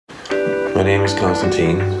My name is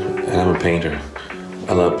Constantine, and I'm a painter.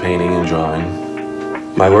 I love painting and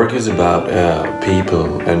drawing. My work is about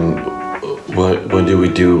people and what do we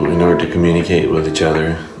do in order to communicate with each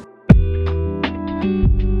other.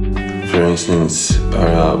 For instance,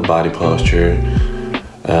 our body posture,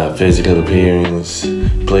 physical appearance,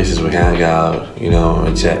 places we hang out,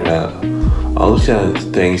 etc. All those kind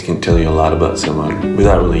of things can tell you a lot about someone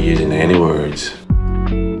without really using any words.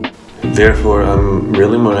 Therefore, I'm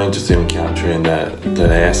really more interested in capturing that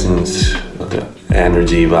essence, the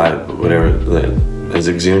energy, vibe, whatever that is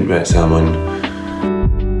exuded by someone.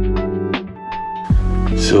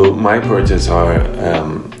 So my portraits are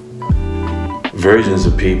versions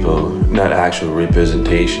of people, not actual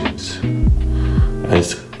representations.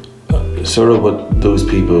 It's sort of what those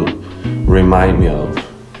people remind me of,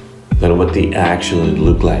 than what they actually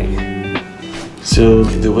look like. So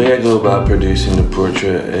the way I go about producing the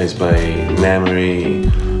portrait is by memory,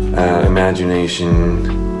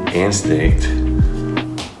 imagination, instinct,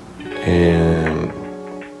 and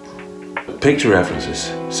picture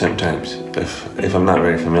references sometimes, if I'm not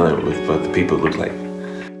very familiar with what the people look like.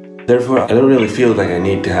 Therefore, I don't really feel like I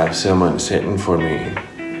need to have someone sitting for me,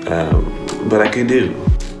 but I could do.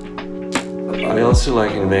 I also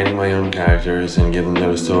like inventing my own characters and giving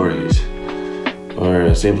them stories.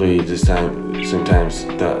 Or simply sometimes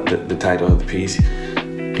the title of the piece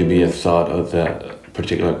could be a thought of the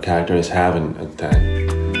particular character is having at the time.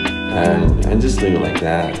 And just leave it like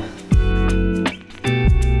that.